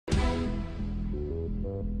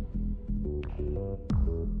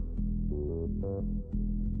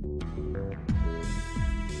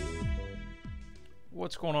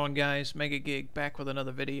What's going on, guys? Mega Gig back with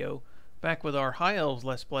another video. Back with our High Elves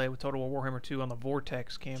Let's Play with Total War Warhammer 2 on the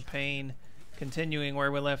Vortex campaign. Continuing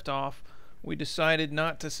where we left off. We decided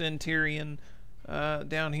not to send Tyrion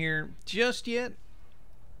down here just yet,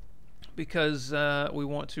 because we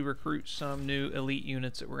want to recruit some new elite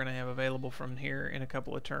units that we're going to have available from here in a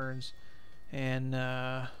couple of turns. And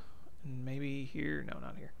maybe here, no,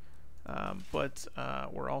 not here. But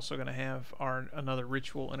we're also going to have another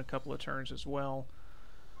ritual in a couple of turns as well.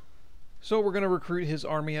 So we're going to recruit his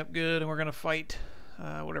army up good, and we're going to fight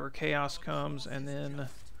whatever chaos comes. And then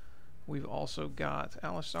we've also got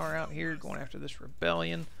Alistar out here going after this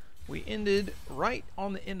rebellion. We ended right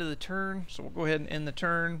on the end of the turn, so we'll go ahead and end the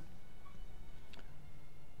turn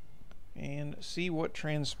and see what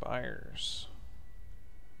transpires.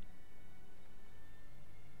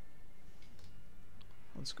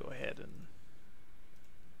 Let's go ahead and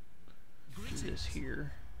do this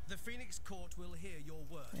here. The Phoenix Court will hear your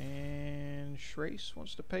word. And Schrace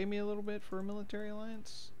wants to pay me a little bit for a military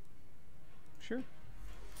alliance. Sure.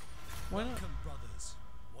 Why not? Welcome, brothers.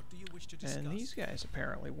 What do you wish to discuss? And these guys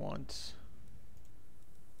apparently want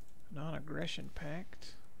a non-aggression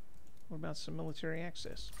pact. What about some military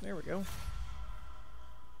access? There we go.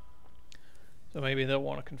 So maybe they'll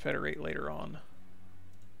want to confederate later on.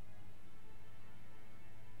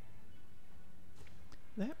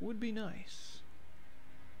 That would be nice.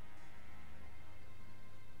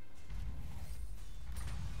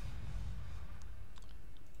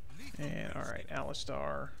 And alright,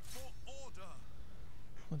 Alistar.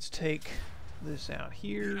 Let's take this out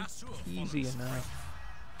here. Easy enough.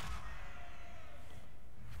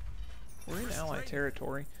 We're in Allied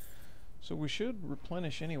territory, so we should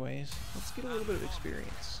replenish anyways. Let's get a little bit of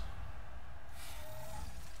experience.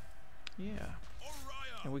 Yeah.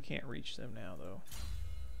 And we can't reach them now, though.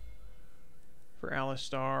 For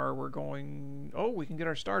Alistar, we're going... Oh, we can get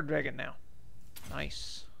our Star Dragon now.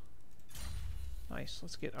 Nice. Nice.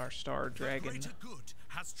 Let's get our Star Dragon.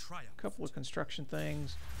 A couple of construction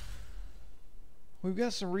things. We've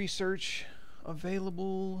got some research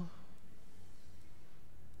available.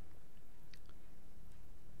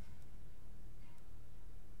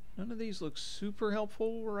 None of these look super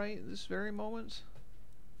helpful right this very moment.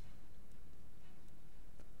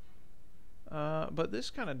 But this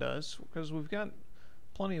kind of does, because we've got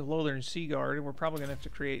plenty of Lothern Sea Guard, and we're probably going to have to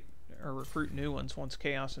create or recruit new ones once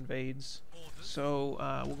Chaos invades. So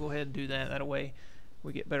we'll go ahead and do that. That way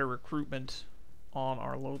we get better recruitment on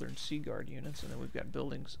our Lothern Sea Guard units, and then we've got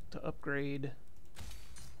buildings to upgrade.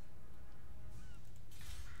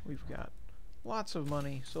 We've got lots of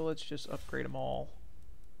money, so let's just upgrade them all.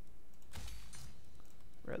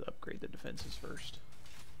 Rather upgrade the defenses first.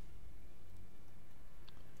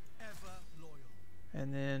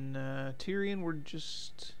 And then Tyrion, we're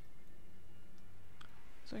just...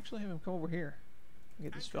 Let's actually have him come over here and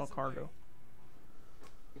get this Fel Cargo.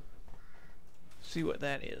 See what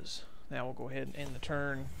that is. Now we'll go ahead and end the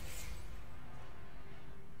turn.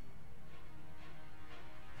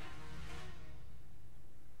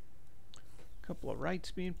 A couple of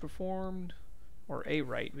rites being performed, or a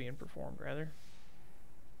rite being performed rather.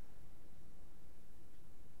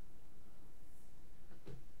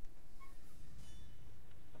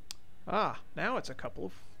 Ah, now it's a couple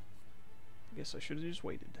of... I guess I should have just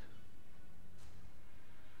waited.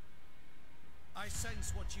 I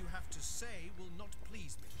sense what you have to say will not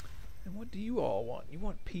please me. And what do you all want? You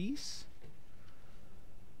want peace?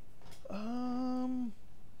 No,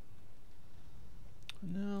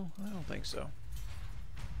 I don't think so.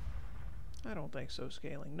 I don't think so,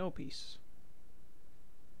 Scaling. No peace.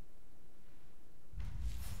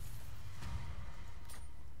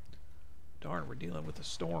 Darn, we're dealing with a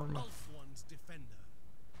storm.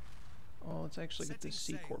 Oh, let's actually get this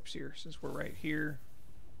Sea Corpse here, since we're right here.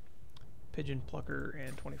 Pigeon Plucker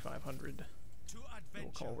and 2500. We'll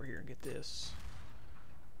call over here and get this.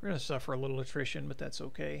 We're going to suffer a little attrition, but that's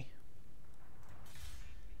okay.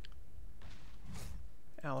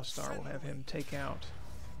 Alistar will have him take out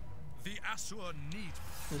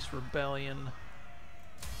this rebellion.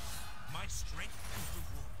 My strength is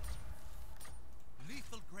reward.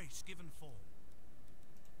 Lethal grace given form.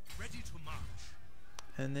 Ready to march.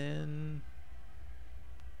 And then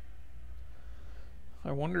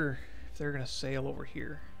I wonder if they're going to sail over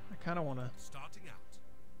here. I kind of want to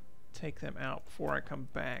take them out before I come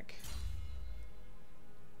back.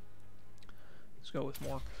 Let's go with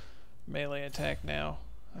more melee attack now.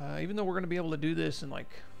 Even though we're going to be able to do this in like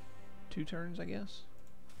 2 turns, I guess.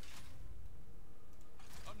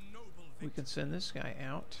 We can send this guy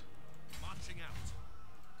out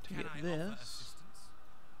to get this.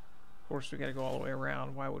 course, we got to go all the way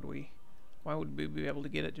around. Why would we be able to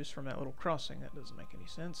get it just from that little crossing? That doesn't make any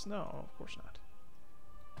sense. No, of course not.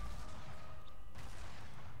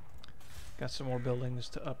 Got some more buildings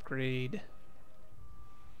to upgrade.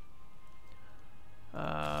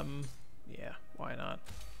 Yeah, why not?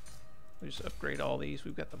 We just upgrade all these.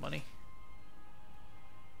 We've got the money.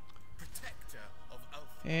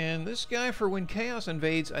 And this guy, for when Chaos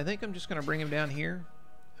invades, I think I'm just going to bring him down here.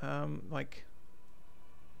 Like...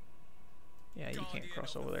 Yeah, you can't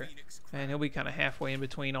cross over there. And he'll be kind of halfway in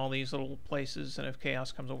between all these little places, and if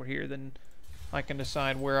Chaos comes over here, then I can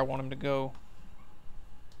decide where I want him to go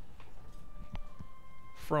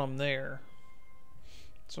from there.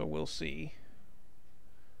 So we'll see.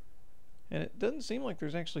 And it doesn't seem like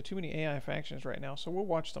there's actually too many AI factions right now, so we'll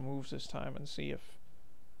watch the moves this time and see if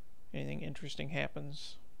anything interesting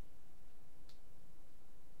happens.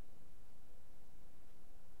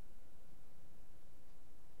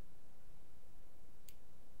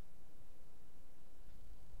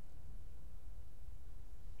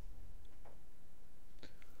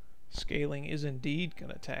 Scaling is indeed going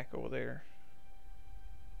to attack over there.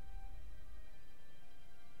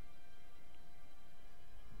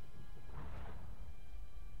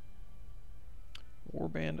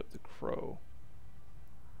 Warband of the Crow.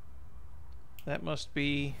 That must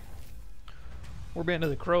be... Warband of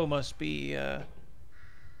the Crow must be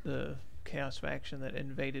the Chaos faction that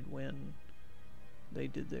invaded when they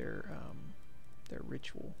did their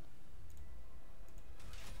ritual.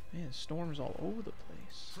 Man, storms all over the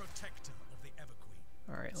place. Protector of the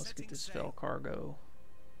Everqueen. Alright, let's get this fell cargo.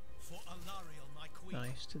 For Alariel, my queen.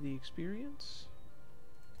 Nice to the experience.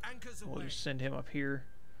 Anchors We'll away. just send him up here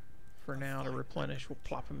for now to replenish. We'll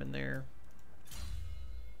plop him in there.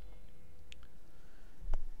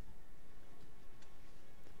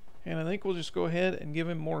 And I think we'll just go ahead and give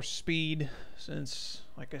him more speed since,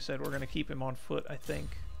 like I said, we're going to keep him on foot, I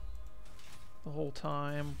think, the whole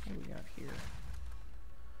time. What do we got here?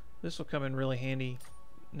 This will come in really handy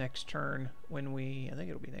next turn when we... I think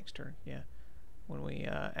it'll be next turn, yeah. When we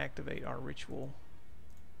activate our ritual.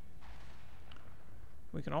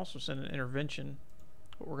 We can also send an intervention,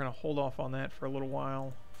 but we're going to hold off on that for a little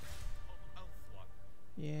while.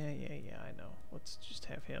 Yeah, I know. Let's just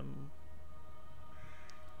have him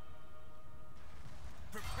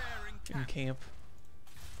in camp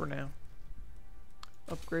for now.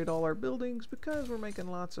 Upgrade all our buildings because we're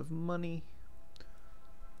making lots of money.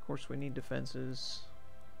 Of course, we need defenses.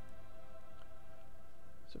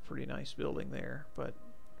 It's a pretty nice building there, but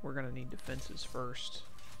we're going to need defenses first.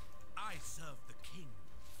 I serve the king.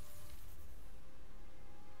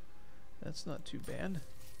 That's not too bad.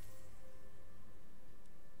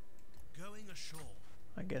 Going ashore.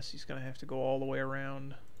 I guess he's going to have to go all the way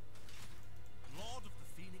around. Lord of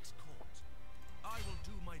the Phoenix Court, I will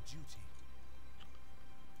do my duty.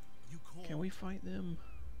 You call. Can we fight them?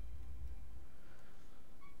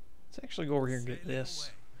 Let's actually go over here and get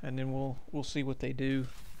this, and then we'll see what they do.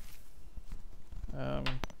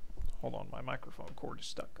 Hold on, my microphone cord is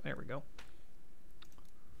stuck. There we go.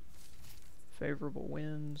 Favorable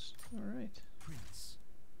winds. All right. Prince.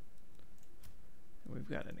 And we've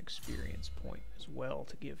got an experience point as well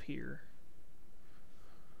to give here.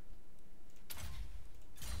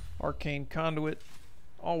 Arcane Conduit,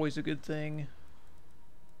 always a good thing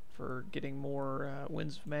for getting more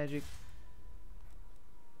Winds of Magic.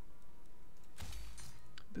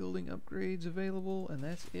 Building upgrades available, and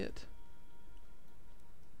that's it.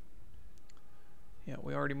 Yeah,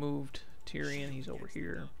 we already moved Tyrion. He's over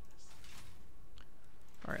here.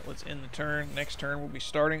 Alright, let's end the turn. Next turn, we'll be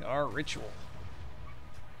starting our ritual.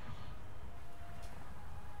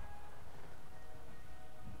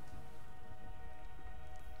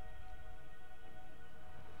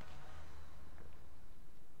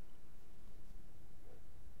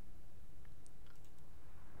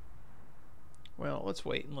 Well, let's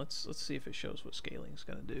wait and let's see if it shows what scaling's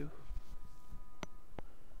gonna do.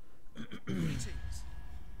 Greetings.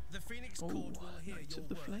 The Phoenix Court will hear Knights your of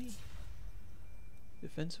the words. Flame.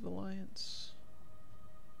 Defensive Alliance.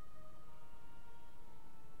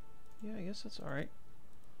 Yeah, I guess that's alright.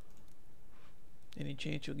 Any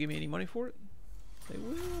chance you'll give me any money for it? They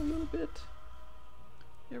will, a little bit.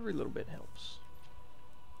 Every little bit helps.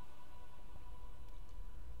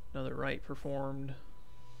 Another rite performed.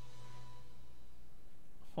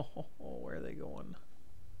 Oh, where are they going?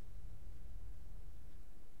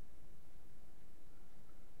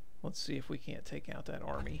 Let's see if we can't take out that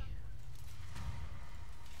army.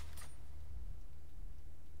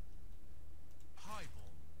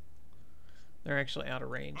 They're actually out of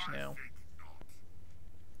range now.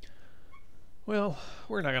 Well,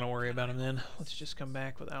 we're not going to worry about him then. Let's just come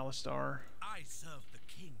back with Alistar. I serve the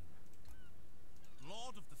king,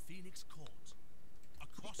 Lord of the Phoenix Court.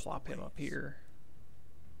 Across Plop the him up waves. here.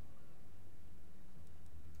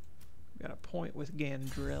 Got a point with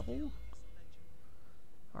Gandrel,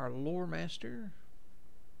 our lore master.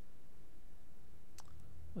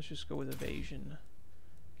 Let's just go with evasion.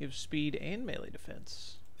 Gives speed and melee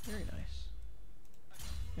defense. Very nice.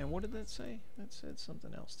 And what did that say? That said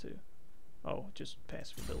something else too. Oh, just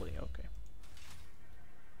passive ability. Okay.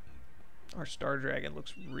 Our Star Dragon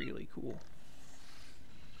looks really cool.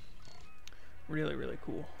 Really, really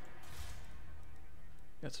cool.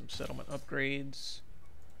 Got some settlement upgrades.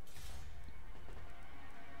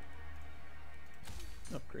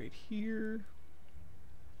 Upgrade here.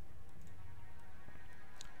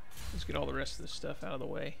 Let's get all the rest of this stuff out of the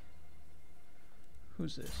way.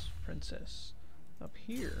 Who's this? Princess. Up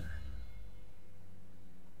here.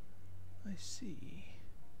 I see.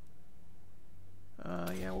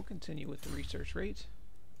 Yeah, we'll continue with the research rate.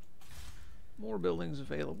 More buildings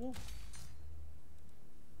available.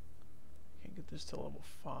 Can't get this to level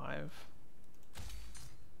 5.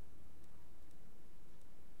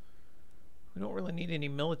 We don't really need any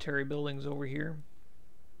military buildings over here.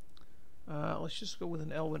 Let's just go with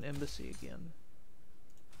an Elven embassy again.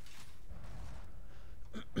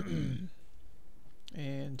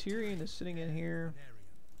 And Tyrion is sitting in here.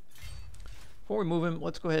 Before we move him,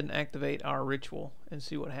 let's go ahead and activate our ritual and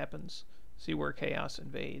see what happens. See where chaos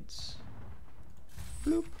invades.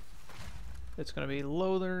 Bloop. It's going to be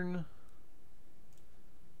Lothern,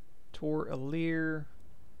 Tor Alir.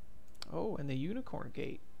 Oh, and the Unicorn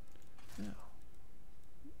Gate.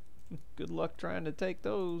 Yeah. Good luck trying to take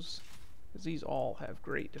those, because these all have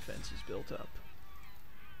great defenses built up.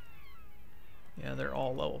 Yeah, they're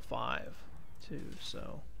all level 5 too,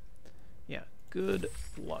 so yeah, good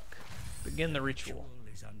luck. Begin the ritual.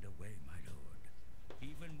 Is underway, my lord.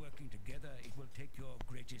 Even working together, it will take your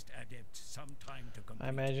greatest adept some time to complete. I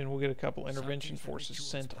imagine we'll get a couple intervention forces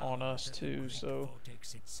sent on us too, so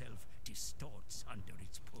vortex itself distorts under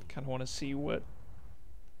its pull. kind of want to see what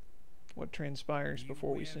transpires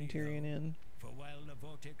before we send Tyrion in. For while the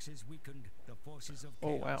vortex is weakened, the forces of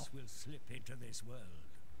Oh, chaos wow. will slip into this world.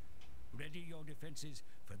 Ready your defenses,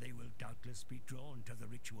 for they will doubtless be drawn to the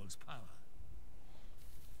ritual's power.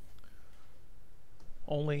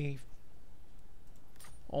 Only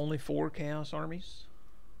 4 chaos armies?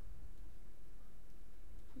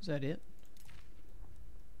 Is that it?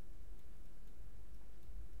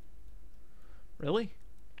 Really?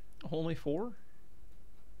 Only 4?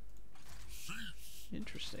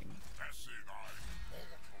 Interesting.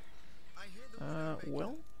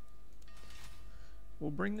 Well,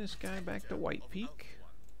 we'll bring this guy back to White Peak.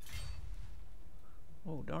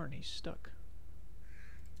 Oh darn, he's stuck.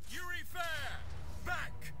 Yuri Fair,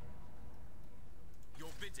 back! Your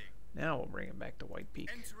bidding. Now we'll bring him back to White Peak.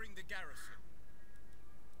 Entering the garrison.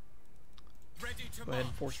 Ready to Go ahead and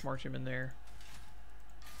march. force march him in there.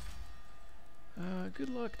 Good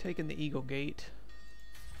luck taking the Eagle Gate.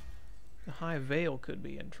 The High Vale could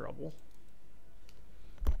be in trouble.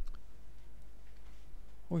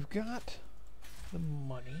 We've got the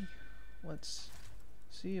money. Let's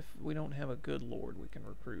see if we don't have a good lord we can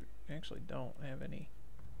recruit. We actually don't have any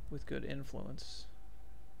with good influence.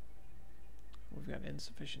 We've got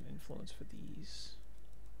insufficient influence for these.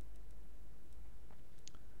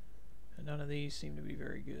 And none of these seem to be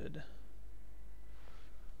very good.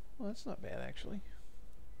 Well, that's not bad, actually.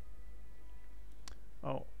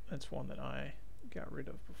 Oh, that's one that I got rid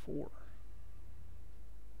of before.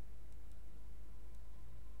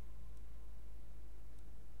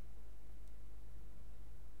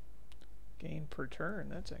 Gain per turn,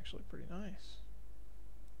 that's actually pretty nice.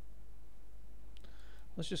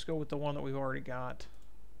 Let's just go with the one that we've already got.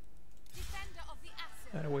 Defender of the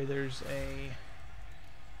Acid. That way there's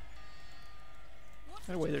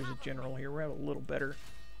a general here. We have a little better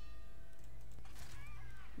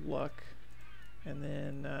luck. And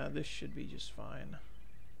then this should be just fine.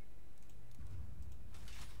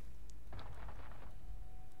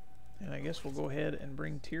 And I guess we'll go ahead and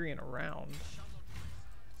bring Tyrion around.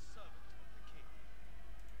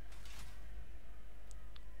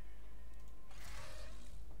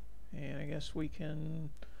 And I guess we can...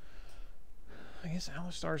 I guess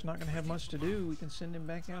Alistar's not going to have much to do. We can send him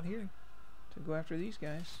back out here to go after these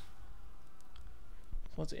guys.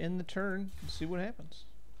 So let's end the turn and see what happens.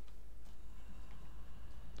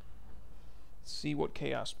 Let's see what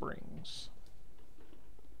chaos brings.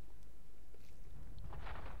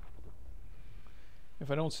 If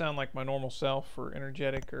I don't sound like my normal self or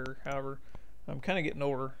energetic or however, I'm kind of getting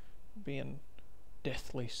over being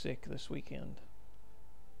deathly sick this weekend.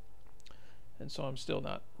 And so I'm still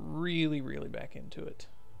not really back into it.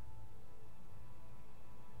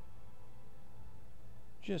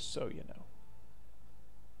 Just so you know.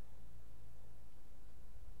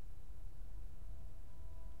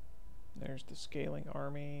 There's the scaling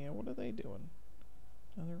army. What are they doing?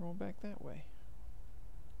 Oh, they're going back that way.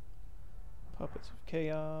 Puppets of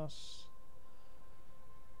Chaos.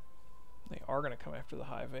 They are going to come after the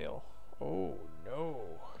High Veil. Oh, no.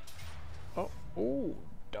 Oh,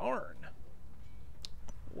 darn.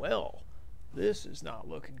 Well, this is not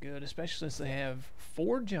looking good, especially since they have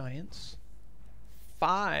 4 giants,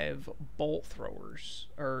 5 bolt throwers,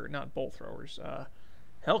 or not bolt throwers,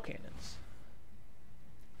 hell cannons.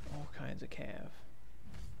 All kinds of cav.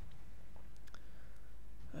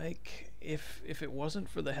 Like, if it wasn't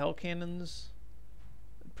for the hell cannons,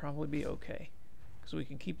 it'd probably be okay, because we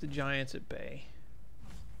can keep the giants at bay.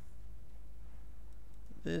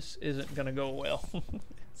 This isn't going to go well.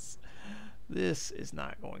 This is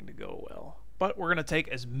not going to go well. But we're going to take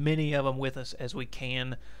as many of them with us as we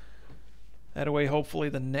can. That way, hopefully,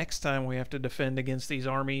 the next time we have to defend against these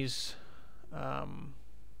armies, we'll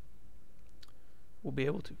be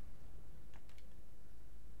able to.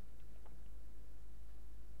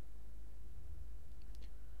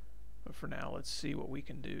 But for now, let's see what we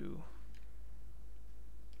can do.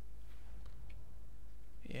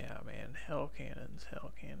 Yeah, man, hell cannons,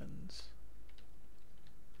 hell cannons.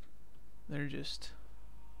 They're just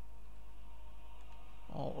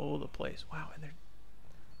all over the place. Wow, and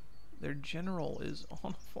their general is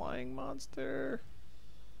on a flying monster.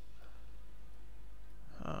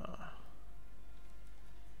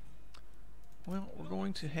 Well, we're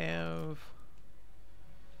going to have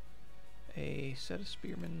a set of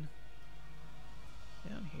spearmen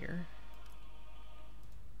down here.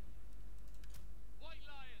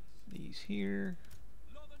 These here.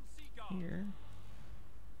 Here.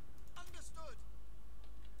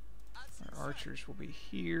 Our archers will be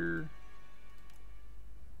here.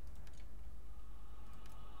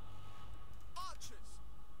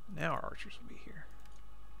 Now our archers will be here.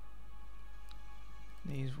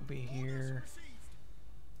 These will be here.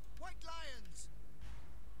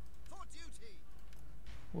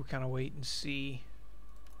 We'll kind of wait and see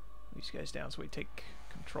these guys down so we take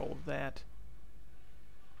control of that.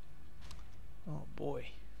 Oh boy.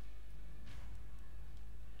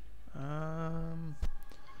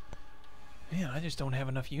 Man, I just don't have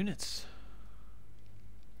enough units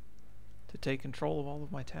to take control of all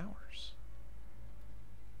of my towers.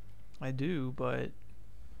 I do, but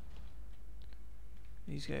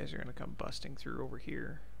these guys are going to come busting through over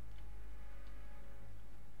here.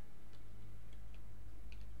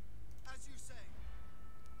 As you say.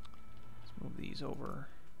 Let's move these over.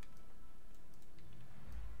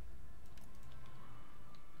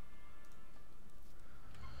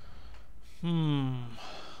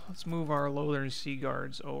 Let's move our Lothern Sea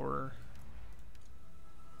Guards over.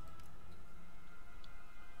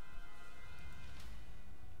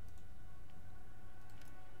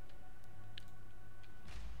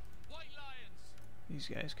 White Lions. These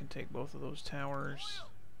guys can take both of those towers.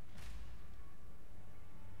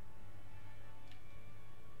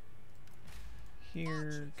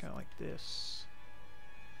 Here, kind of like this.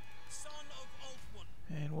 Son of Ulfwin.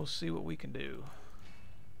 And we'll see what we can do.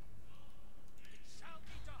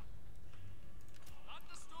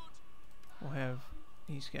 We'll have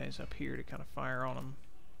these guys up here to kind of fire on them.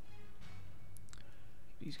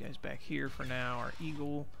 These guys back here for now, our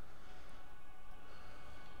eagle.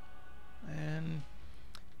 And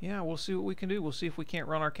yeah, we'll see what we can do. We'll see if we can't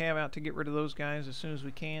run our cav out to get rid of those guys as soon as we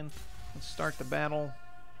can. Let's start the battle.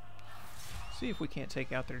 See if we can't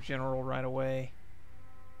take out their general right away.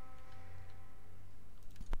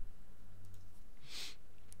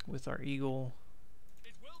 With our eagle.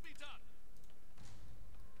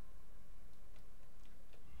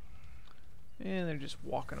 And they're just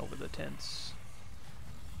walking over the tents.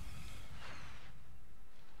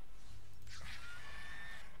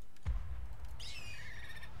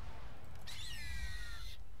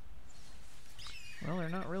 Well, they're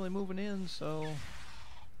not really moving in, so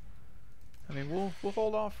I mean, we'll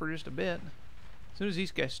hold off for just a bit. As soon as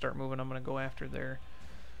these guys start moving, I'm going to go after their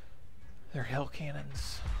hell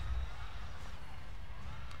cannons.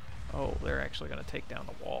 Oh, they're actually going to take down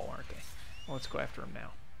the wall, aren't they? Well, let's go after them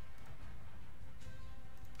now.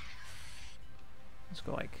 Let's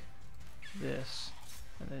go like this,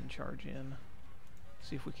 and then charge in.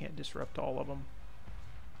 See if we can't disrupt all of them.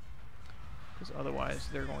 Because otherwise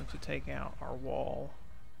they're going to take out our wall.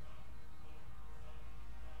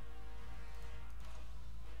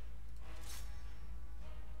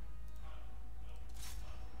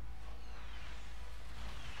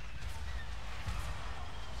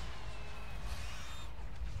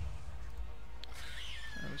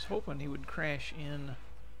 was hoping he would crash in like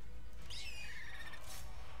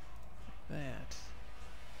that.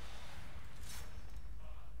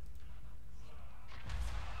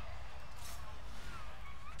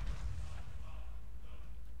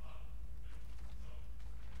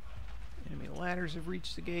 Enemy ladders have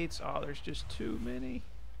reached the gates. Oh, there's just too many.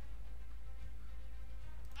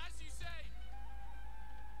 As you say.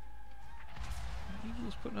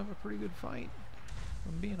 Eagle's putting up a pretty good fight,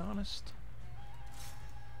 if I'm being honest.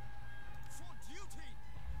 For duty.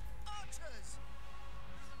 Archers.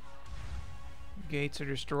 Gates are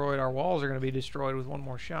destroyed. Our walls are going to be destroyed with one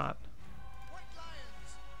more shot. White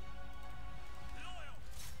lions. Loyal.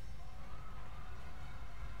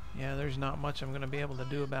 Yeah, there's not much I'm going to be able to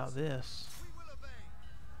do about this. We will obey.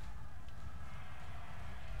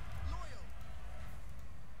 Loyal.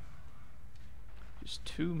 Just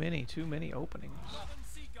too many openings. Northern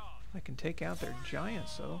Sea Guard. I can take out their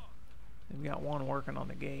giants, though. They've got one working on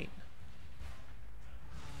the gate.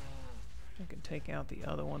 I can take out the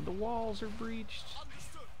other one. The walls are breached.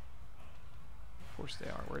 Understood. Of course they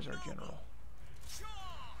are. Where's our general? Charge.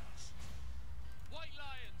 White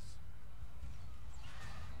lions.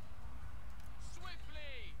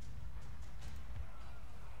 Swiftly.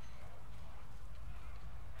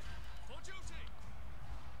 For duty.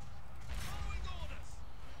 Following orders.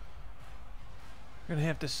 We're going to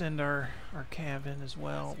have to send our cav in as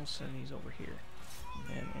well. We'll send these over here. And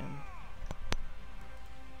then in.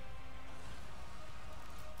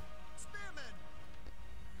 Spearmen.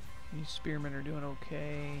 These spearmen are doing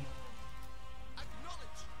okay.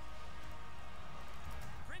 Acknowledge.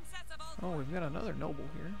 Princess of Oh, we've got another noble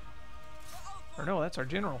here. For Or no, that's our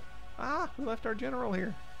general. Ah, who left our general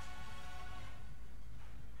here?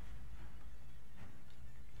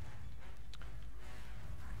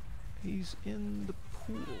 He's in the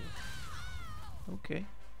pool. Okay.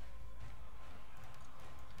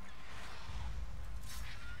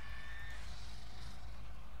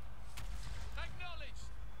 Acknowledged.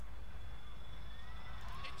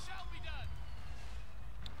 It shall be done.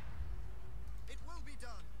 It will be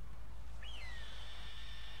done.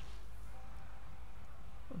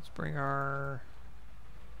 Let's bring our...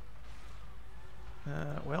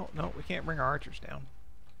 well, no, we can't bring our archers down.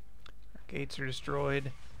 Our gates are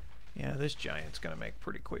destroyed. Yeah, this giant's gonna make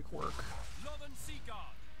pretty quick work. Northern Sea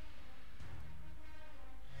Guard.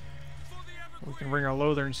 For the We Evergreen. can bring our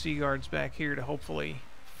Lothern Sea Guards back here to hopefully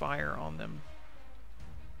fire on them.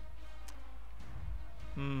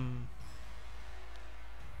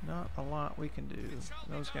 Not a lot we can do.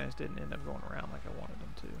 Those guys didn't end up going around like I wanted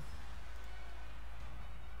them to.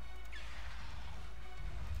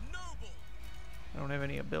 Noble. I don't have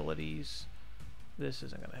any abilities. This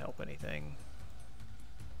isn't going to help anything.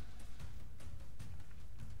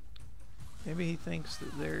 Maybe he thinks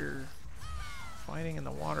that their fighting in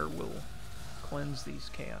the water will cleanse these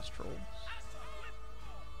chaos trolls.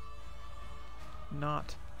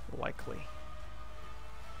 Not likely.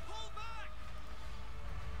 Pull back.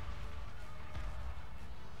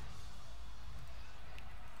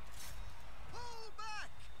 Pull back.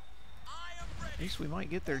 I am ready. At least we might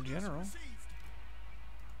get their Orders general. received.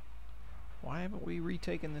 Why haven't we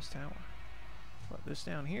retaken this tower? What, this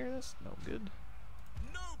down here? That's no good.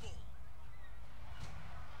 Noble.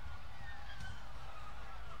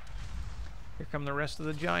 Here come the rest of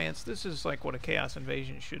the giants. This is like what a chaos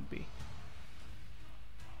invasion should be.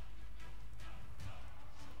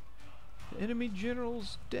 The enemy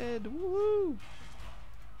general's dead. Woohoo!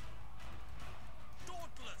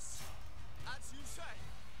 Dauntless. As you say.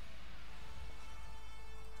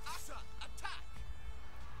 Asa, attack.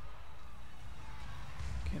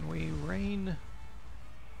 Can we rain?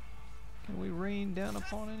 Can we rain down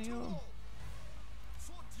upon any of them?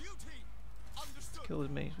 For duty. Understood. Kill as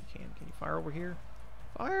many as we can. Can you fire over here?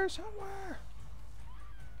 Fire somewhere!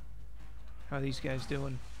 How are these guys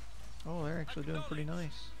doing? Oh, they're actually doing pretty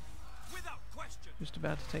nice. Without question. Just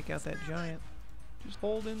about to take out that giant. Just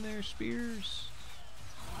hold in there, spears.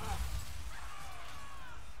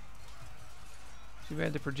 Too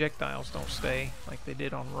bad the projectiles don't stay like they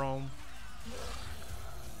did on Rome.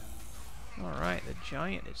 Alright, the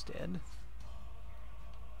giant is dead.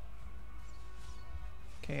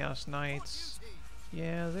 Chaos Knights.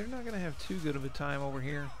 Yeah, they're not going to have too good of a time over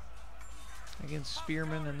here against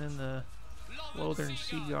spearmen and then the Lothern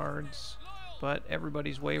Sea Guards. But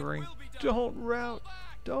everybody's wavering. Don't rout!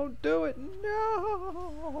 Don't do it!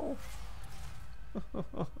 No!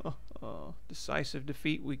 Decisive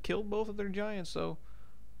defeat. We killed both of their giants, so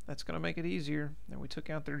that's going to make it easier. And we took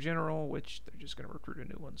out their general, which they're just going to recruit a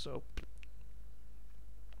new one, so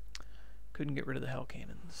couldn't get rid of the hell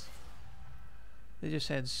cannons. They just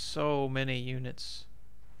had so many units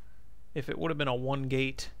If it would have been a one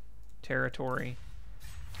gate territory,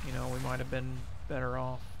 you know, we might have been better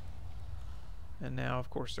off. And now, of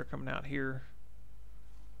course, they're coming out here.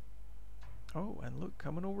 Oh, and look,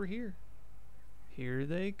 coming over here. Here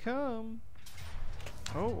they come.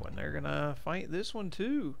 Oh, and they're gonna fight this one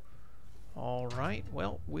too. All right,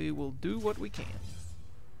 well, we will do what we can.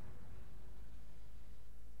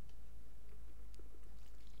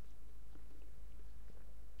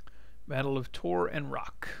 Battle of Tor and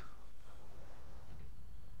Rock.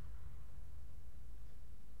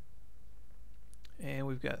 And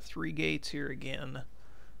we've got 3 gates here again.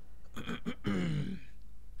 And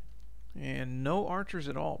no archers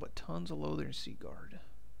at all, but tons of Lothern Sea Guard.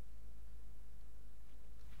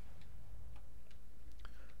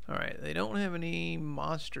 Alright, they don't have any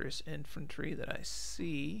monstrous infantry that I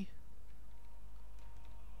see.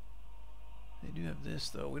 They do have this,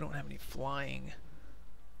 though. We don't have any flying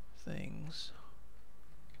things.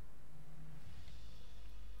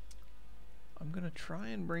 I'm going to try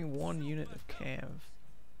and bring 1 unit of cav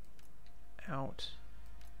out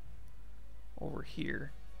over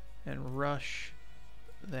here and rush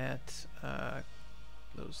that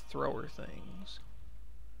those thrower things.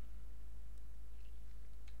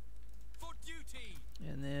 For duty.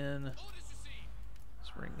 And then Orders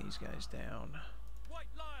received. let's bring these guys down. White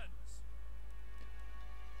lions.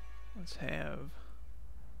 Let's have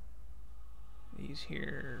these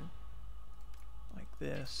here like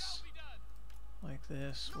this. Shall be done. Like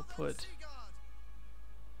this. We'll put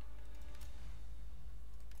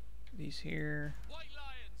these here. White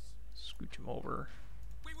lions. Scooch them over.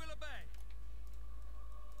 We will obey.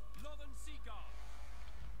 Northern Sea Guard.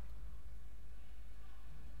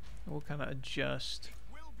 We'll kind of adjust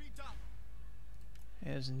Will be done.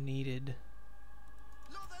 as needed.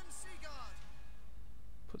 Northern Sea Guard.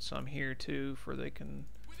 Put some here too, for they can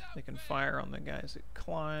fire on the guys that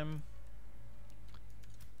climb.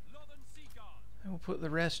 Northern Sea Guard. And we'll put the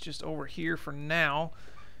rest just over here for now.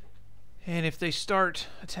 And if they start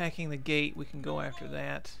attacking the gate, we can go after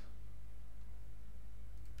that.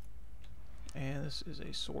 And this is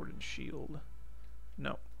a sword and shield.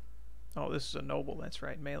 No. Oh, this is a noble, that's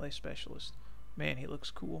right. Melee specialist. Man, he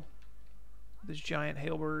looks cool. This giant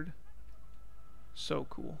halberd. So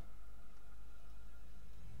cool.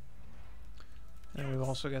 And we've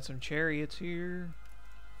also got some chariots here.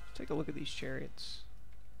 Let's take a look at these chariots.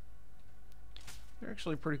 They're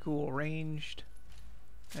actually pretty cool, ranged.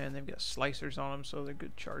 And they've got slicers on them, so they're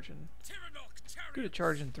good charging. Good at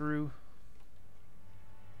charging through.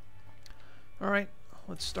 Alright,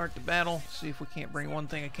 let's start the battle. See if we can't bring 1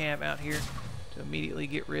 thing of cav out here to immediately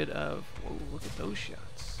get rid of... Whoa, look at those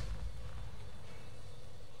shots.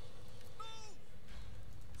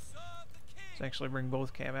 Let's actually bring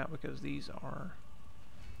both cav out because these are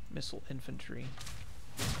missile infantry.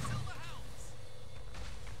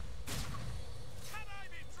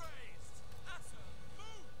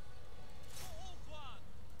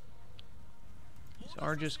 These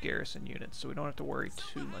are just garrison units, so we don't have to worry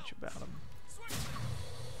too much about them.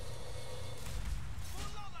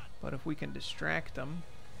 But if we can distract them...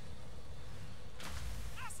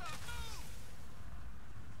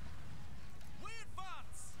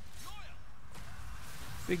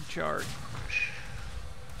 Big charge.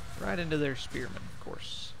 Right into their spearmen, of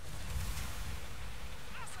course.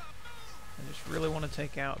 I just really want to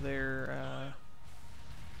take out their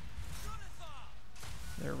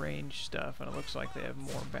range stuff, and it looks like they have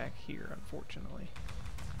more back here, unfortunately.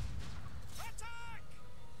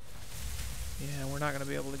 Yeah, we're not going to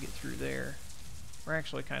be able to get through there. We're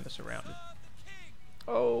actually kind of surrounded.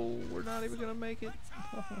 Oh, we're not even going to make it.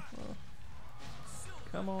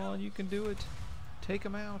 Come on, you can do it. Take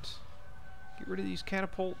them out. Get rid of these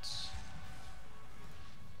catapults.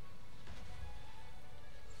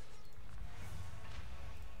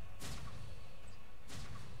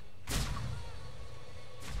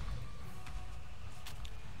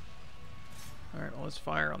 Alright, well, let's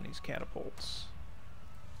fire on these catapults.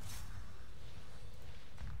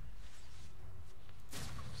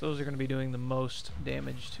 So those are going to be doing the most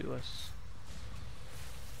damage to us.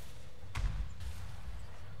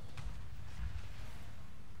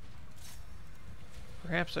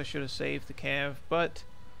 Perhaps I should have saved the cav, but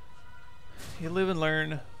you live and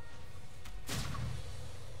learn.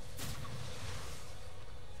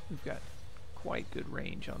 We've got quite good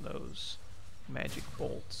range on those magic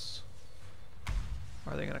bolts.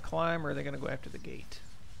 Are they going to climb, or are they going to go after the gate?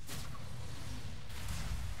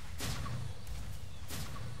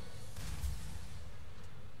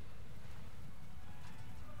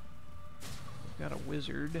 We've got a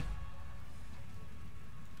wizard.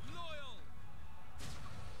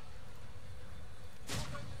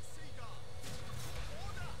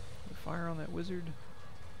 wizard.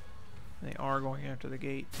 They are going after the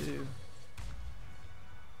gate too.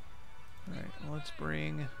 Alright, let's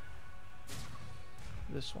bring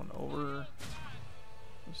this one over.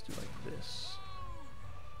 Let's do like this.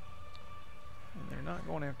 And they're not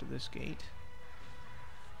going after this gate.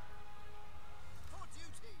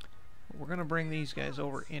 But we're going to bring these guys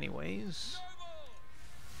over anyways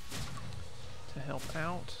to help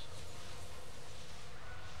out.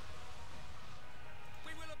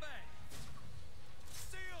 We will obey.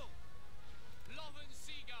 Seal. Love and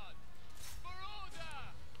Seagard, for order!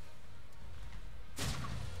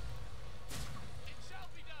 It shall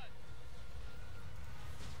be done!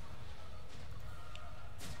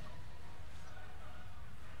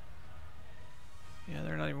 Yeah,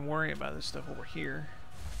 they're not even worrying about this stuff over here.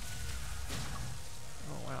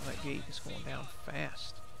 Oh wow, that gate is going down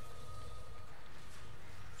fast.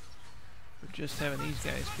 For just having these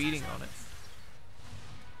guys beating on it.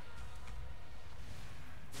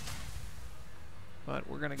 But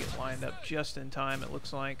we're gonna get lined up just in time, it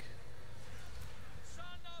looks like. Son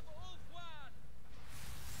of Ulfwan.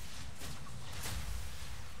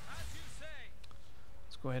 As you say.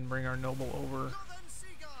 Let's go ahead and bring our noble over. Northern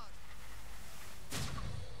Seagard.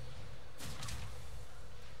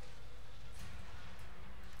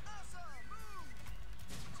 Asa, move.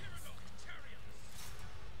 Tyranno, chariots.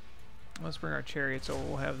 Let's bring our chariots over.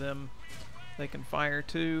 We'll have them. They can fire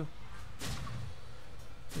too.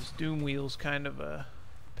 This doom wheel's kind of a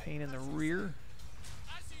pain in the rear.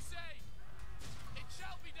 As you say, it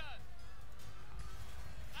shall be done!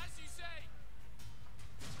 As you say!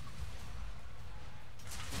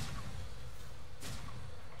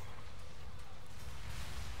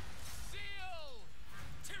 Seal!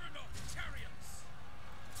 Tyranno, chariots.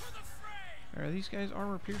 To the fray. Are these guys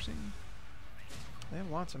armor piercing? They have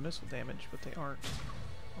lots of missile damage, but they aren't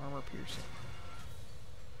armor piercing.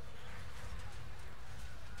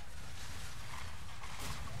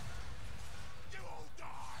 You all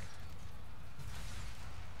die.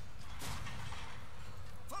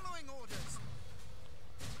 Following orders.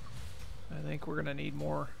 I think we're gonna need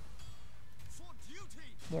more For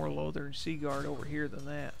duty. Lothern Seagard over here than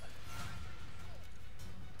that.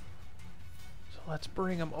 So let's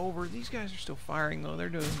bring them over. These guys are still firing though. They're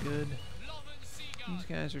doing good. Love and Seagard! These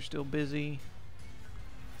guys are still busy.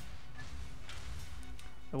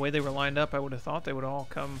 The way they were lined up, I would have thought they would all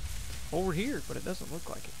come over here, but it doesn't look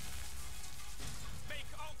like it. Make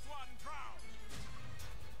Ulfwan proud.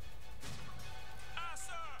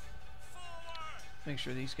 Asa, forward. Make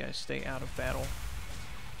sure these guys stay out of battle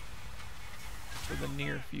for the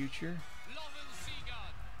near future. Love and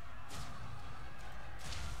Seagard!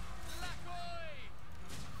 Lacoy!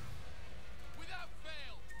 Without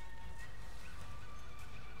fail!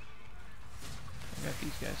 I got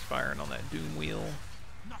these guys firing on that doom wheel.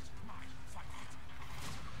 Not my fight.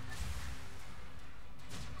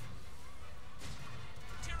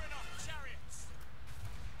 Tyranno, chariots.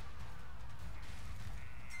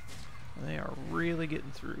 And they are really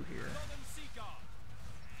getting through here. Northern Seagard.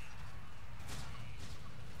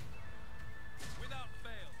 Without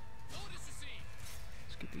fail. Orders to see!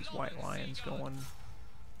 Let's get these white lions going.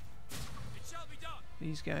 It shall be done.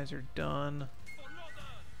 These guys are done. For Northern.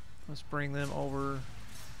 Let's bring them over.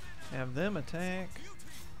 Have them attack. Duty.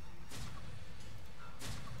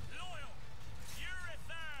 Loyal.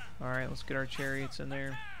 You're Alright, let's get our chariots in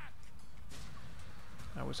there.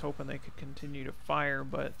 I was hoping they could continue to fire,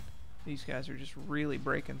 but these guys are just really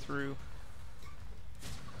breaking through.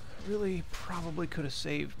 Really probably could have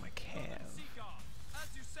saved my calf. Seagard. As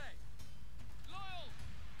you say. Loyal!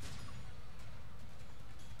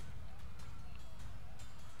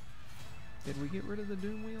 Did we get rid of the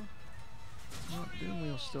doom wheel? No, doom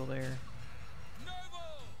wheel's still there.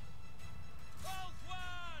 Noble.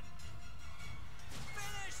 Ulfwan.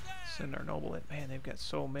 Finish them. Send our noble in. Man, they've got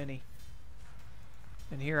so many.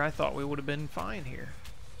 And here I thought we would have been fine here.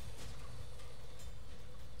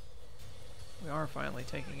 We are finally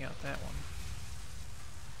taking out that one.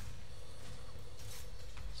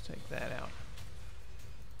 Let's take that out.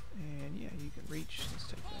 And yeah, you can reach. Let's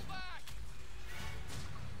take Pull that out. back!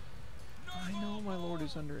 I know my lord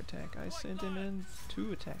is under attack. I sent him in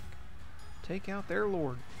to attack. Take out their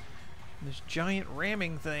lord. This giant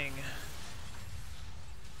ramming thing.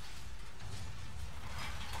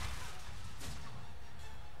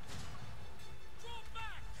 Draw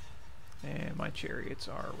back. And my chariots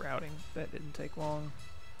are routing. That didn't take long.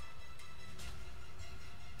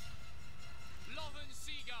 Love and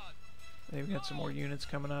Seagard! They've got some more units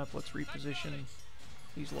coming up. Let's reposition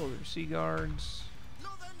these Lothern Sea Guards.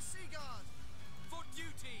 Northern Seagard. For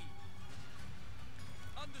duty.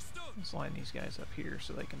 Understood. Let's line these guys up here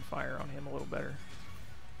so they can fire on him a little better.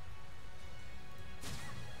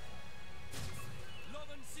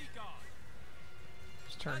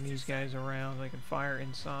 Let's turn these guys around so they can fire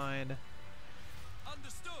inside.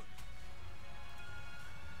 Understood.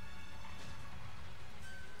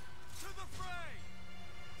 To the fray.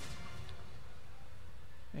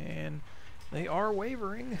 And they are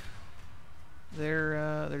wavering.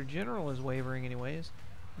 Their general is wavering anyways.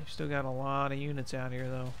 They've still got a lot of units out here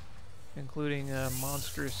though, including a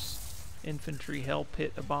monstrous infantry hell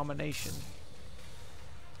pit abomination.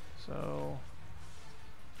 So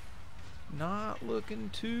not looking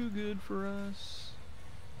too good for us.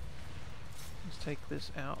 Let's take this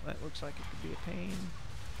out. That looks like it could be a pain.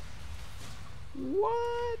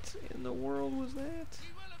 What in the world was that?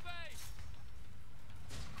 We will obey.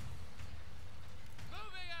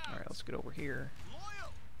 Moving out. Alright, let's get over here.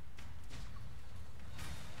 Loyal.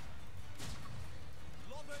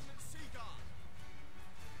 Loven Seaguard.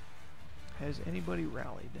 Has anybody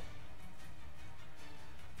rallied?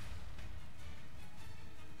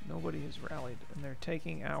 Nobody has rallied, and they're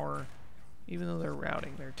taking our, even though they're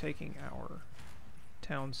routing, they're taking our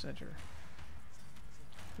town center.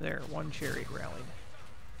 There, one chariot rallied.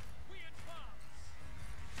 We advance.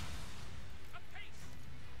 Apace.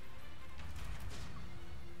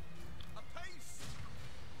 Apace.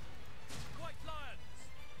 White lions.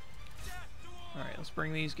 Death to all. Alright, let's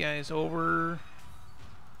bring these guys over.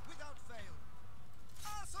 Without fail.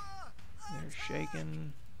 Asa. They're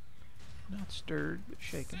shaken. Not stirred, but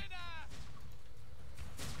shaken. Sinner.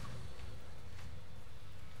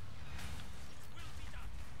 Will be done.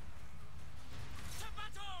 To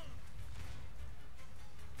battle.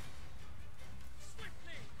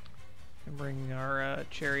 Swiftly. And bring our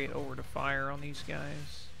chariot over to fire on these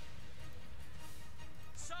guys.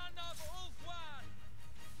 Son of Ulfwan.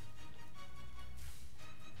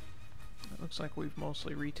 It looks like we've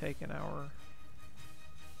mostly retaken our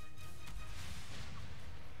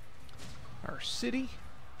city,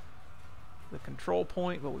 the control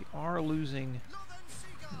point, but we are losing Loven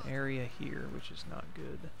Seaguard. an area here, which is not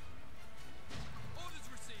good. Orders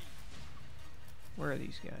received. Where are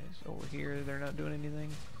these guys? Over here, they're not doing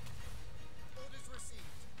anything. Orders received.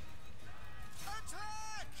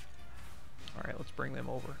 Attack. Alright, let's bring them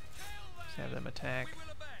over. Let's have them attack. We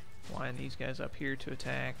will obey. Line these guys up here to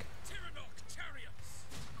attack. Tyrannok chariots.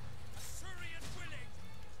 Assyrian willing.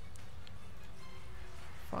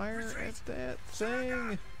 Fire at that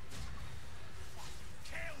thing!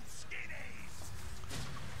 Kill skinnies!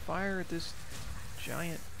 Fire at this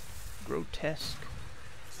giant, grotesque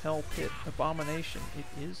hell pit abomination. It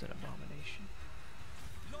is an abomination.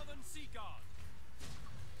 Loven Seaguard.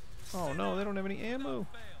 Oh no, they don't have any ammo.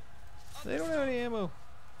 Fail. They don't have any ammo.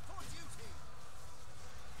 For duty.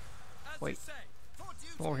 As Wait. you say. For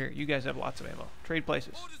duty. Come over here. You guys have lots of ammo. Trade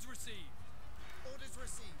places. Orders received. Orders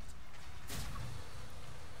received.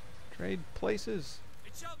 Trade places.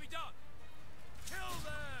 It shall be done. Kill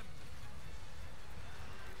them.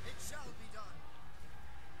 It shall be done.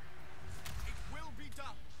 It will be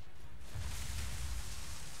done.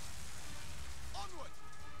 Onward.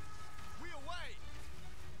 We away.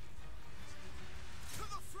 To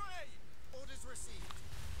the fray. Orders received.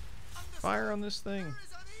 Understood. Fire on this thing. There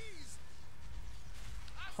is unease.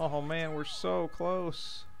 Oh man, we're so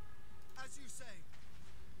close. As you say.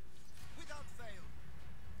 Without fail.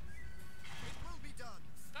 It will be done.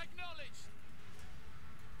 Acknowledged.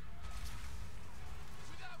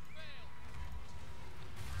 Without fail.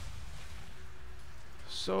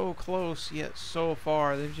 So close, yet so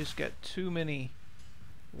far. They've just got too many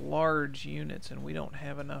large units, and we don't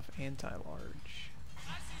have enough anti-large.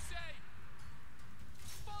 As you say.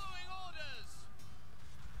 Following orders.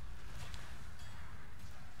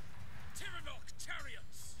 Tyrannok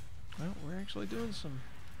chariots. Well, we're actually doing some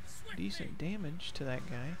Swiftly. decent damage to that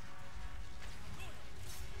guy.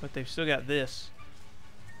 But they've still got this.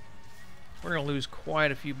 We're going to lose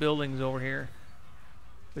quite a few buildings over here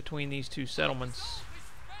between these two settlements. Assault is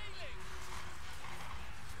failing.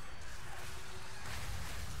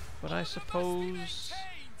 But I Order must be suppose maintained.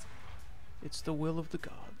 it's the will of the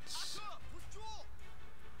gods. Asa, withdraw.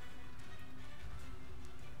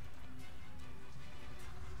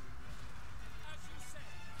 As you say.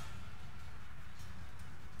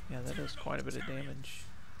 Yeah, that does quite a bit of damage.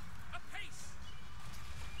 Apace.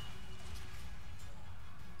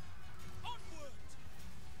 Onward.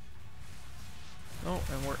 Oh,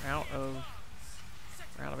 and we're out of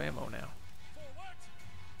ammo now. Forward.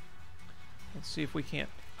 Let's see if we can't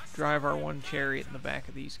drive our one chariot in the back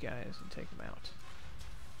of these guys and take them out.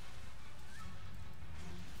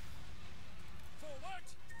 Forward.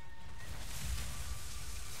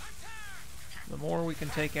 Attack. The more we can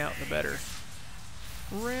take out, the better.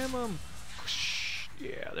 Ram them!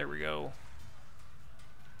 Yeah, there we go.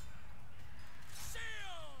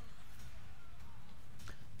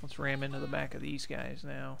 Let's ram into the back of these guys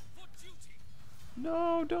now.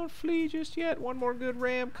 No, don't flee just yet. One more good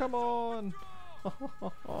ram. Come on.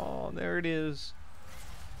 Oh, there it is.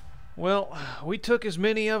 Well, we took as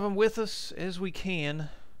many of them with us as we can.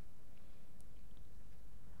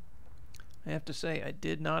 I have to say, I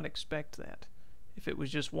did not expect that. If it was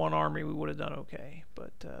just one army, we would have done okay.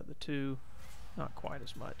 But the two, not quite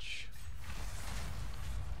as much.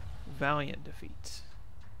 Valiant defeat.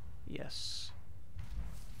 Yes.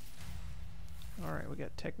 Alright, we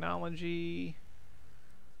got technology.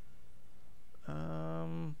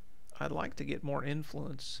 I'd like to get more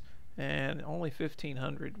influence, and only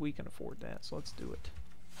 1,500, we can afford that, so let's do it.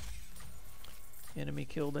 Enemy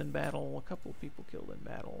killed in battle, a couple of people killed in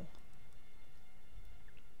battle.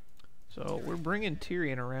 So we're bringing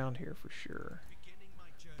Tyrion around here for sure,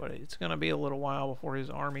 but it's going to be a little while before his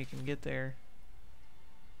army can get there.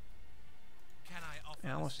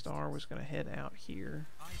 Alistar was going to head out here.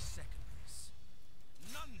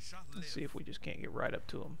 Let's see if we just can't get right up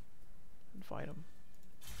to him and fight him.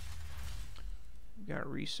 We've got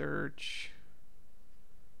research.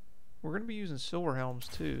 We're going to be using silver helms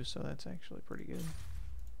too, so that's actually pretty good.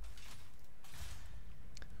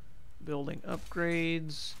 Building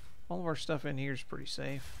upgrades. All of our stuff in here is pretty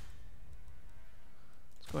safe.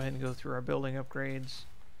 Let's go ahead and go through our building upgrades.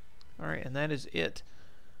 Alright, and that is it.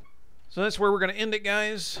 So that's where we're going to end it,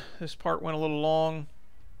 guys. This part went a little long.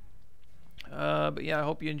 But yeah, I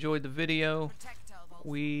hope you enjoyed the video.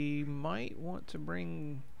 We might want to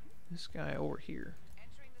bring this guy over here,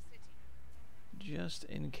 just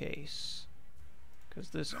in case,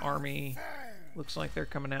 because this army looks like they're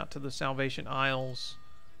coming out to the Salvation Isles,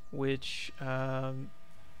 which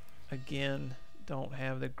again don't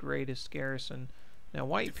have the greatest garrison. Now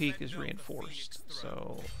White Peak is reinforced,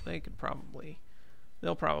 so they'll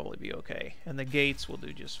probably be okay, and the gates will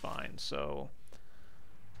do just fine. So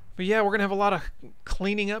but yeah, we're going to have a lot of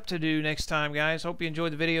cleaning up to do next time, guys. Hope you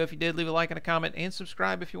enjoyed the video. If you did, leave a like and a comment, and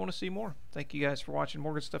subscribe if you want to see more. Thank you guys for watching.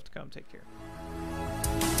 More good stuff to come. Take care.